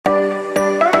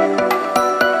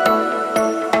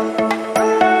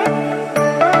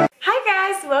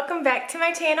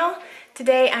my channel.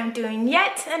 Today I'm doing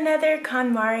yet another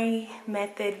Konmari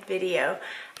Method video.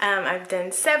 I've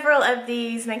done several of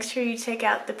these. Make sure you check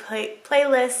out the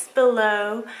playlist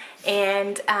below.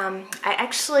 And I'm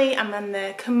on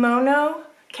the kimono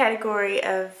category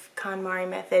of Konmari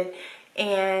Method,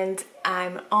 and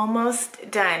I'm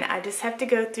almost done. I just have to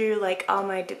go through like all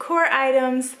my decor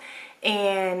items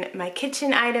and my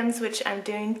kitchen items, which I'm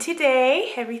doing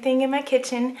today, everything in my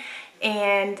kitchen.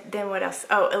 And then what else?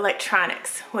 Oh,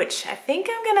 electronics, which I think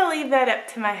I'm gonna leave that up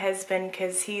to my husband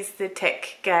because he's the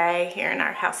tech guy here in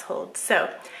our household. So,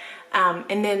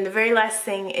 and then the very last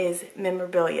thing is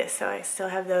memorabilia. So I still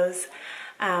have those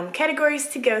categories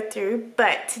to go through,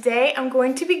 but today I'm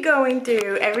going to be going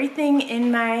through everything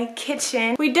in my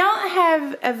kitchen. We don't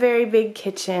have a very big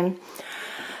kitchen,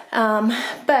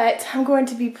 but I'm going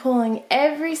to be pulling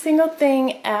every single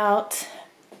thing out,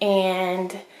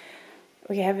 and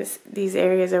we have these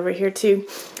areas over here too.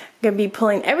 I'm going to be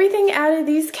pulling everything out of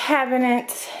these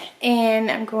cabinets,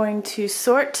 and I'm going to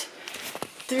sort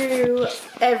through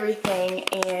everything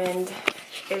and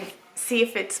see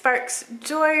if it sparks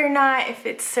joy or not, if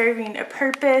it's serving a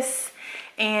purpose,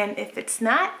 and if it's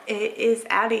not, it is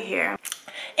out of here.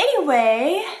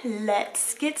 Anyway,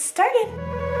 let's get started.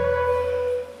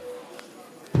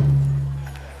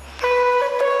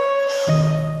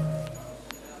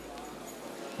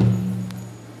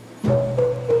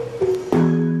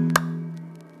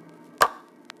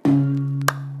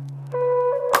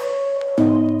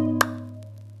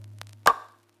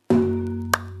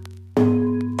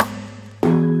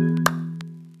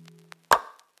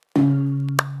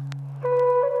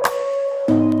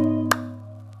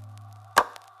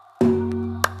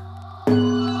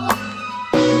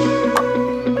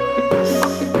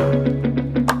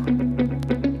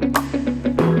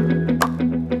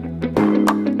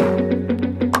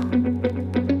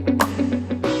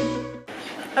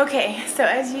 Okay, so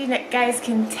as you guys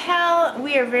can tell,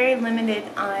 we are very limited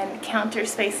on counter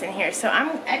space in here. So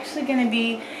I'm actually going to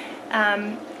be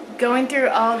going through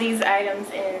all these items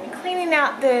and cleaning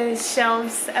out the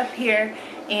shelves up here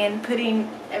and putting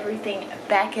everything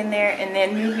back in there, and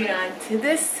then moving on to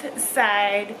this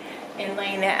side and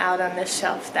laying it out on this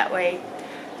shelf. That way,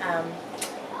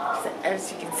 so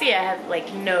as you can see, I have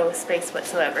like no space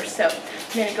whatsoever. So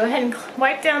I'm going to go ahead and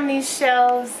wipe down these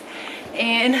shelves,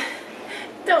 and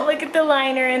don't look at the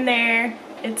liner in there.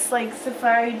 It's like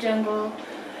safari jungle.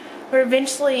 We're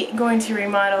eventually going to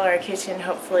remodel our kitchen,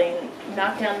 hopefully, and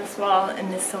knock down this wall,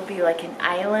 and this will be like an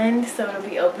island, so it'll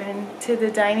be open to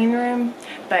the dining room,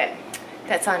 but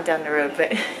that's on down the road.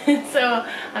 But so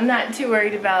I'm not too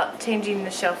worried about changing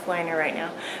the shelf liner right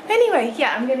now. But anyway,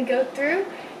 yeah, I'm gonna go through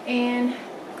and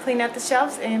clean out the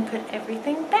shelves and put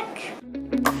everything back.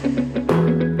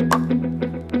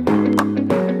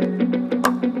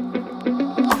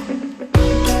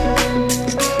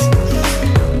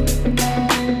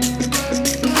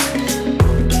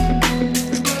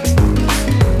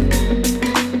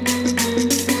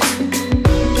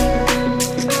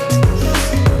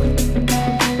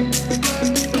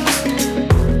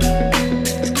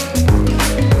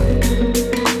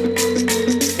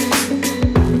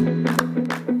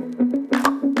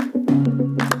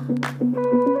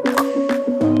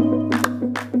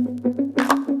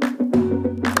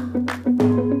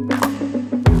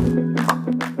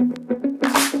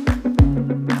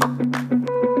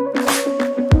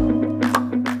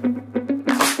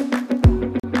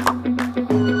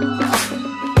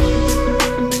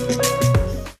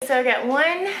 So I got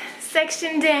one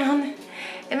section down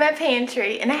in my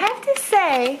pantry, and I have to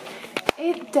say,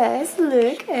 it does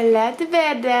look a lot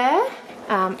better.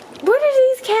 What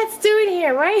are these cats doing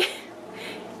here, right?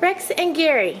 Rex and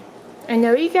Gary, I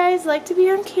know you guys like to be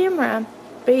on camera,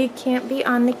 but you can't be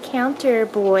on the counter,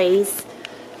 boys.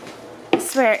 I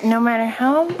swear, no matter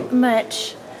how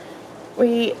much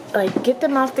we like get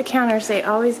them off the counters, they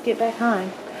always get back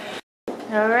on.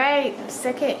 Alright,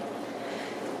 second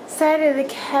side of the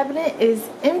cabinet is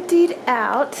emptied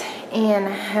out, and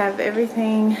I have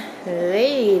everything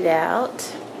laid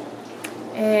out.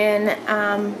 And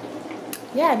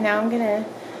yeah, now I'm gonna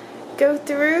go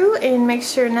through and make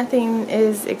sure nothing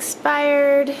is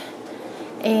expired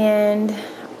and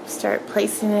start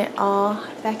placing it all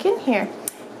back in here,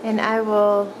 and I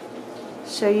will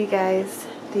show you guys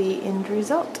the end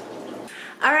result.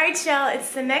 Alright, y'all,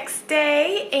 it's the next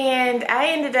day, and I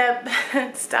ended up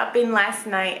stopping last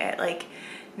night at like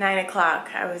 9 o'clock.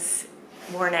 I was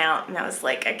worn out, and I was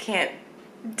like, I can't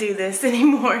do this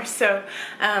anymore. So,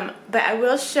 but I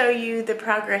will show you the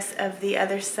progress of the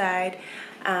other side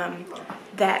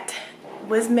that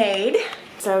was made.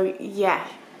 So yeah,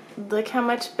 look how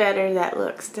much better that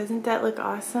looks. Doesn't that look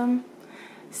awesome?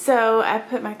 So I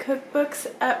put my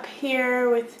cookbooks up here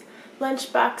with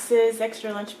lunch boxes,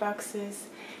 extra lunch boxes,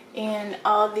 and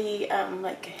all the,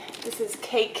 like, this is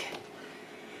cake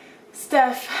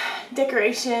stuff,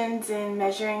 decorations, and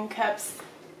measuring cups.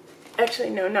 Actually,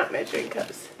 no, not measuring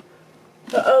cups.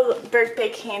 But, oh, birthday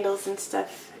candles and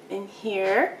stuff in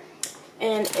here.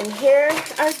 And in here,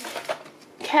 our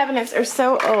cabinets are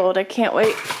so old. I can't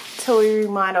wait till we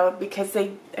remodel because I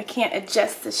can't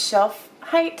adjust the shelf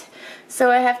height. So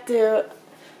I have to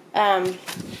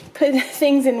put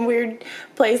things in weird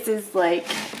places, like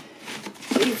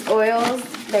these oils.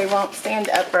 They won't stand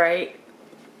upright.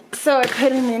 So I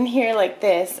put them in here like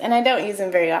this. And I don't use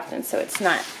them very often, so it's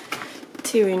not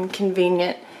too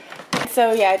inconvenient.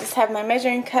 So yeah, I just have my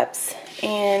measuring cups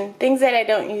and things that I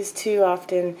don't use too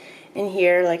often in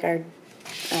here, like our,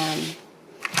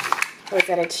 was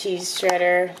that a cheese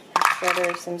shredder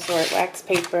of some sort, wax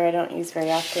paper I don't use very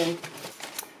often.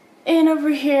 And over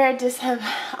here I just have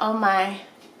all my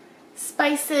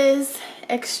spices,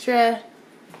 extra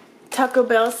Taco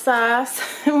Bell sauce.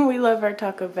 We love our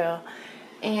Taco Bell.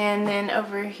 And then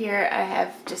over here I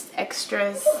have just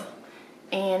extras,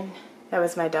 and that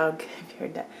was my dog, if you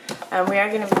heard that. We are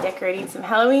going to be decorating some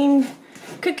Halloween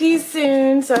cookies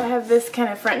soon, so I have this kind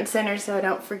of front and center so I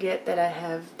don't forget that I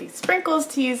have these sprinkles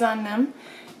to use on them.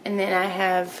 And then I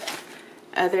have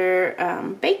other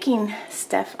baking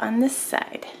stuff on this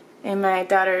side. And my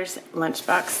daughter's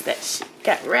lunchbox that she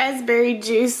got raspberry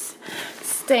juice,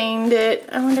 stained it.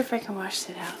 I wonder if I can wash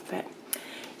it out, but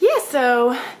yeah,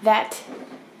 so that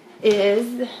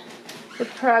is the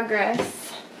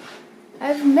progress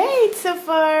I've made so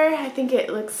far. I think it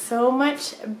looks so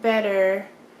much better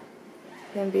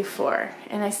than before,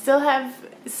 and I still have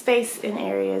space in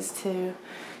areas to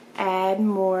add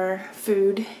more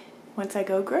food once I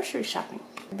go grocery shopping.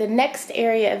 The next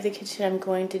area of the kitchen I'm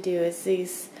going to do is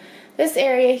this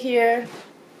area here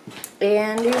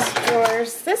and these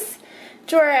drawers. This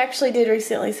drawer I actually did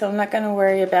recently, so I'm not going to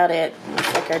worry about it.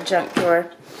 It's like our junk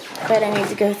drawer. But I need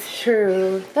to go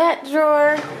through that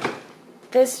drawer,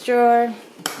 this drawer,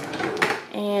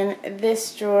 and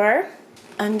this drawer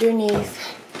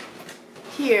underneath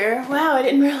here. Wow, I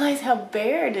didn't realize how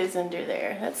bare it is under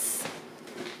there. That's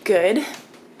good.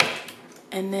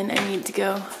 And then I need to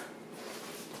go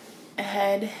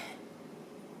ahead.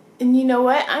 And you know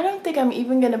what? I don't think I'm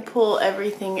even going to pull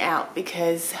everything out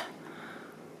because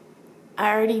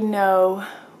I already know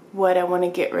what I want to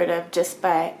get rid of just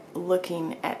by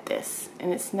looking at this.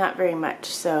 And it's not very much.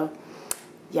 So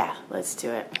yeah, let's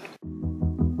do it.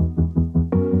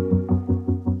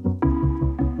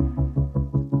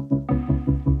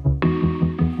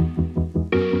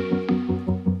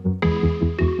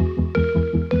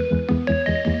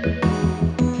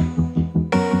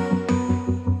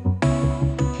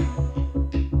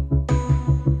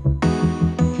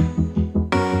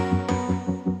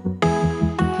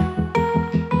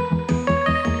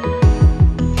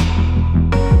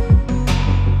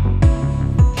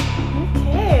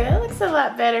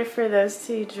 Better for those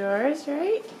two drawers,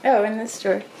 right? Oh, in this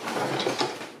drawer.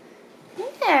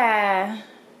 Yeah,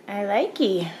 I like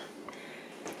it.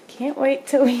 Can't wait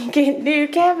till we get new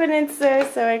cabinets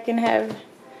there so I can have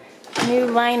new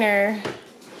liner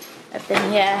up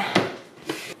in here.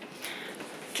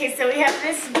 Okay, so we have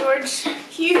this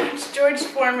huge George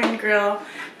Foreman grill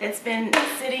that's been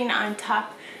sitting on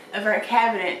top of our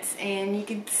cabinets, and you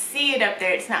can see it up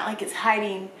there. It's not like it's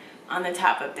hiding on the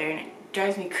top up there, and it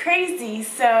drives me crazy.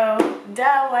 So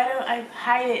why don't I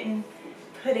hide it and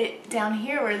put it down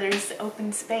here where there's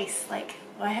open space? Like,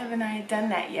 why haven't I done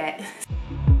that yet?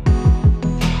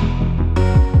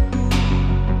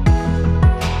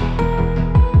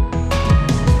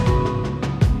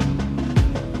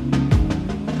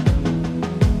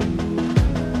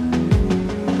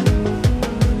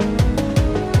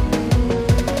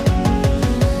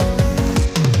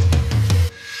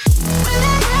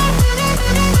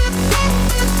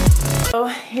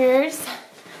 Here's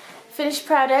finished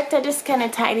product. I just kind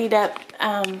of tidied up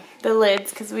the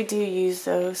lids because we do use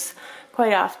those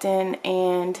quite often,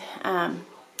 and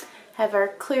have our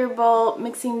clear bowl,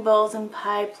 mixing bowls and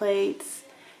pie plates,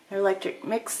 our electric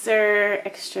mixer,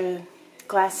 extra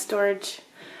glass storage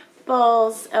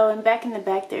bowls. Oh, and back in the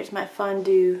back there's my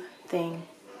fondue thing.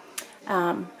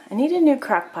 I need a new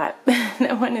crock pot.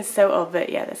 That one is so old, but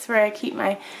yeah, that's where I keep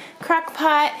my crock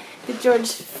pot. The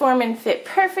George Foreman fit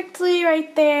perfectly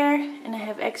right there, and I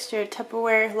have extra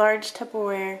Tupperware, large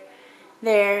Tupperware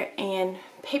there, and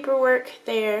paperwork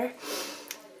there,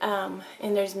 and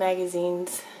there's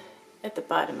magazines at the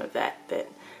bottom of that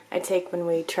I take when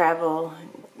we travel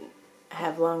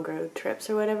have long road trips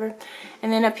or whatever.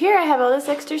 And then up here I have all this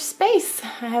extra space.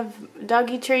 I have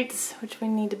doggy treats, which we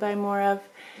need to buy more of.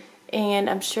 And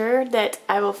I'm sure that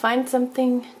I will find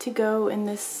something to go in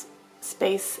this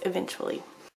space eventually.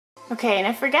 Okay, and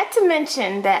I forgot to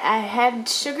mention that I had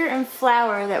sugar and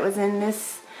flour that was in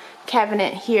this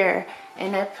cabinet here.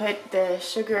 And I put the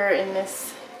sugar in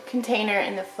this container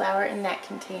and the flour in that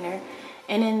container.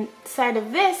 And inside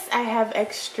of this, I have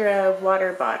extra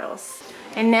water bottles.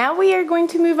 And now we are going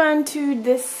to move on to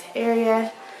this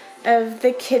area of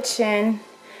the kitchen.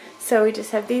 So we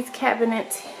just have these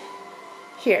cabinets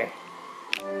here.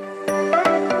 You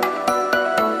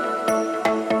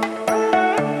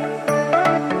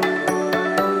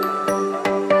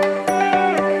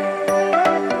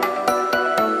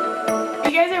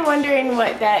guys are wondering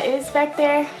what that is back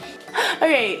there?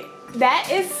 Okay, that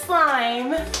is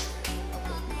slime.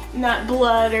 Not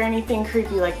blood or anything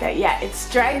creepy like that. Yeah, it's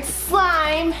dried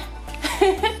slime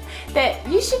that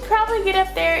you should probably get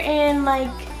up there and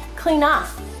like clean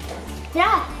off.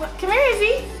 Yeah, come here,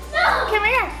 Izzy. No. Come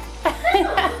here.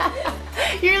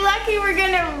 You're lucky we're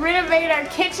gonna renovate our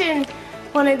kitchen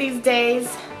one of these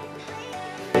days.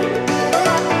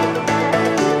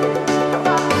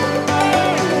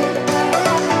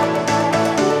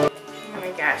 Oh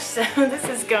my gosh, so this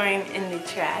is going in the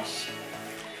trash.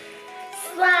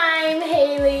 Slime,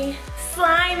 Haley.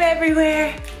 Slime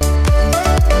everywhere.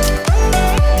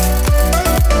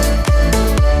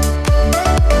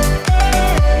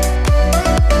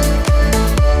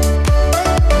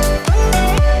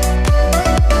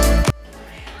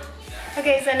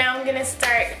 Okay, so now I'm gonna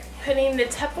start putting the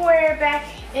Tupperware back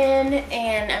in,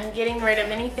 and I'm getting rid of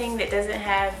anything that doesn't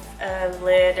have a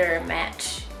lid or a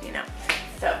match, you know.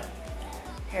 So,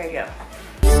 here we go.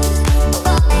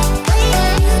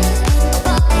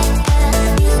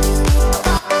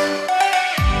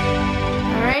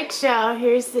 So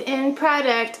here's the end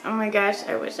product. Oh my gosh,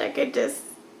 I wish I could just,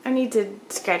 I need to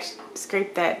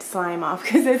scrape that slime off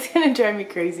because it's gonna drive me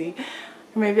crazy.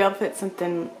 Or maybe I'll put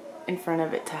something in front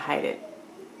of it to hide it.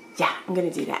 Yeah, I'm gonna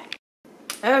do that.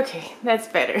 Okay, that's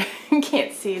better. You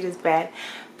can't see it as bad.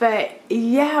 But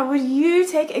yeah, would you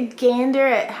take a gander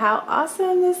at how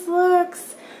awesome this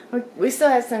looks? We still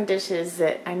have some dishes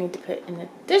that I need to put in the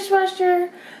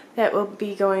dishwasher that will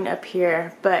be going up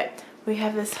here, but we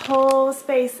have this whole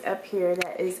space up here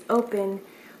that is open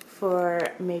for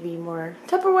maybe more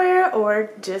Tupperware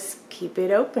or just keep it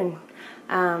open.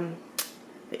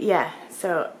 But yeah,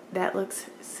 so that looks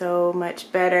so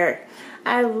much better.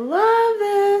 I love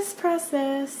this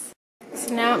process.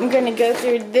 So now I'm going to go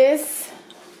through this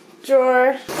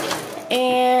drawer,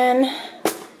 and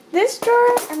this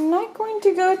drawer I'm not going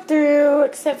to go through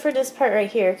except for this part right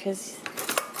here because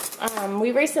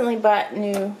we recently bought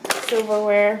new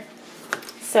silverware.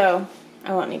 So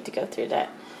I won't need to go through that,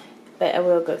 but I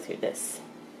will go through this,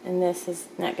 and this is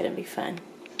not going to be fun.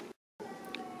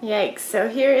 Yikes, so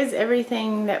here is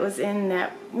everything that was in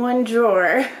that one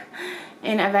drawer,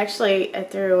 and I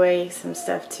threw away some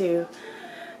stuff too,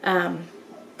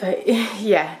 but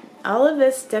yeah, all of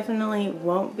this definitely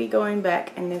won't be going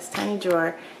back in this tiny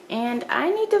drawer, and I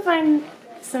need to find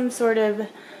some sort of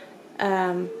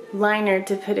liner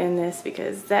to put in this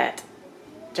because that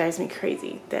drives me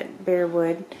crazy, that bare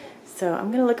wood. So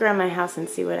I'm gonna look around my house and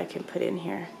see what I can put in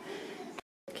here.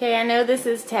 Okay, I know this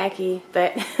is tacky,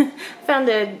 but I found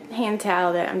a hand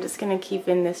towel that I'm just gonna keep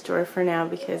in this drawer for now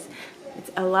because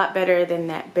it's a lot better than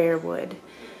that bare wood.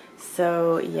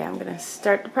 So yeah, I'm gonna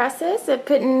start the process of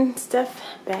putting stuff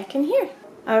back in here.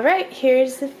 Alright,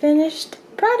 here's the finished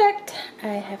product.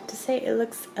 I have to say it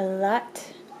looks a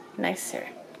lot nicer.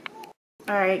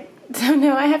 Alright, so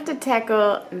now I have to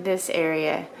tackle this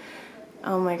area.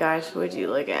 Oh my gosh, would you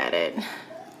look at it.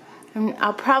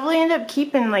 I'll probably end up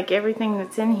keeping like everything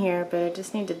that's in here, but I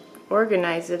just need to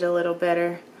organize it a little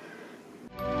better.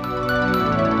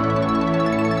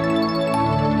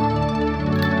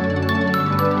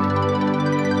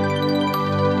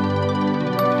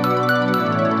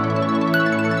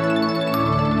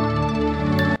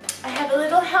 I have a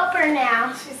little helper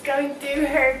now. She's going through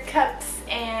her cups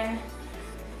and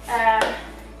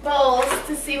bowls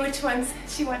to see which ones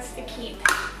she wants to keep.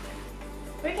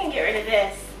 We can get rid of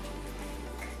this.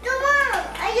 Mom,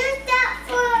 I used that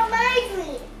for my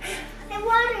drink. My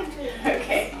water drink.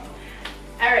 Okay.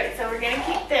 Alright, so we're going to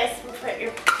keep this. We'll put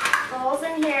your bowls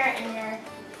in here and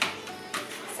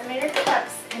some of your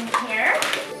cups in here.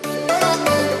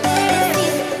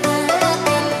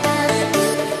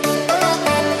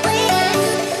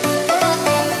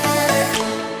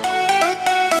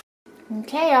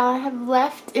 Okay, all I have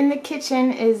left in the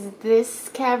kitchen is this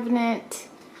cabinet,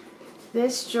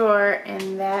 this drawer,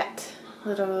 and that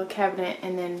little cabinet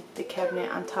and then the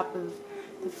cabinet on top of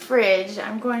the fridge.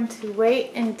 I'm going to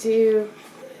wait and do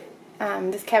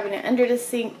this cabinet under the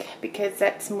sink because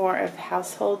that's more of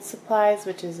household supplies,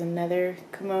 which is another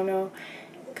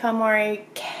Konmari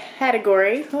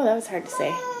category. Oh, that was hard to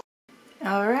say.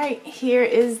 Alright, here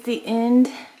is the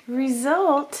end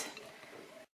result.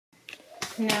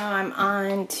 Now I'm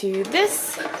on to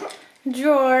this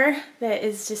drawer that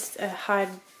is just a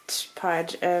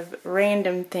hodgepodge of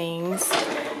random things,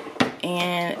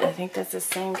 and I think that's the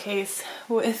same case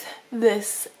with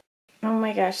this. Oh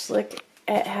my gosh, look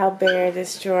at how bare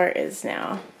this drawer is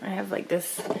now. I have like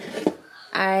this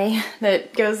eye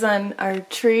that goes on our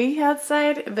tree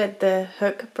outside, but the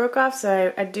hook broke off,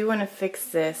 so I do want to fix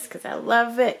this because I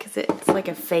love it because it's like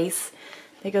a face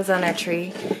that goes on our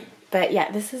tree. But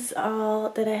yeah, this is all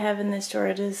that I have in this drawer.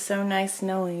 It is so nice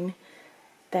knowing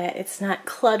that it's not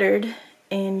cluttered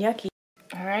and yucky.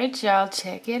 Alright y'all,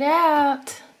 check it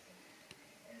out.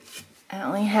 I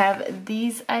only have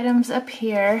these items up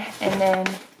here, and then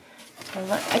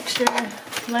the extra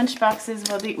lunch boxes.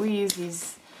 Well, we use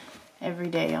these every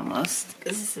day almost,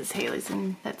 because this is Haley's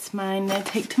and that's mine that I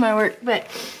take to my work. But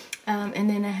and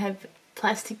then I have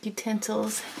plastic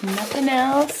utensils, nothing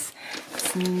else.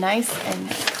 It's nice and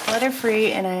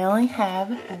clutter-free, and I only have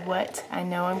what I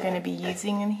know I'm going to be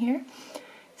using in here.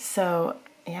 So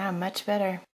yeah, much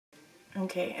better.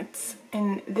 Okay,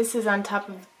 and this is on top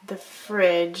of the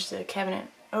fridge, the cabinet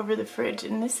over the fridge,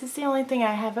 and this is the only thing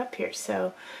I have up here,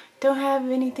 so don't have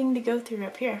anything to go through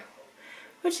up here,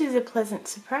 which is a pleasant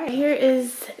surprise. Here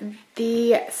is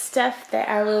the stuff that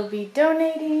I will be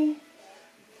donating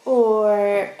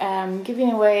or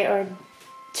giving away or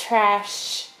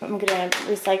trash. I'm gonna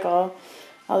recycle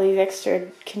all these extra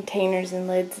containers and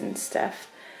lids and stuff.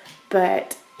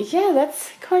 But yeah,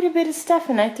 that's quite a bit of stuff,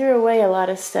 and I threw away a lot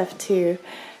of stuff too.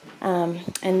 And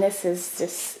this is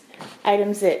just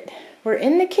items that were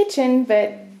in the kitchen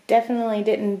but definitely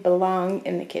didn't belong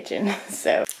in the kitchen.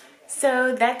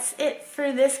 So that's it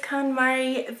for this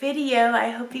KonMari video. I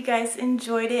hope you guys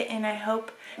enjoyed it, and I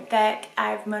hope that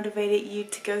I've motivated you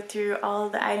to go through all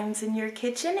the items in your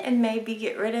kitchen and maybe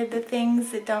get rid of the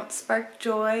things that don't spark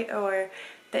joy or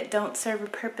that don't serve a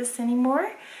purpose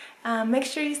anymore. Make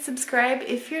sure you subscribe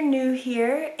if you're new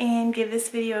here, and give this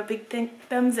video a big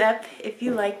thumbs up if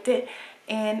you liked it,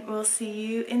 and we'll see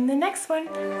you in the next one.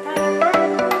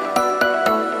 Bye!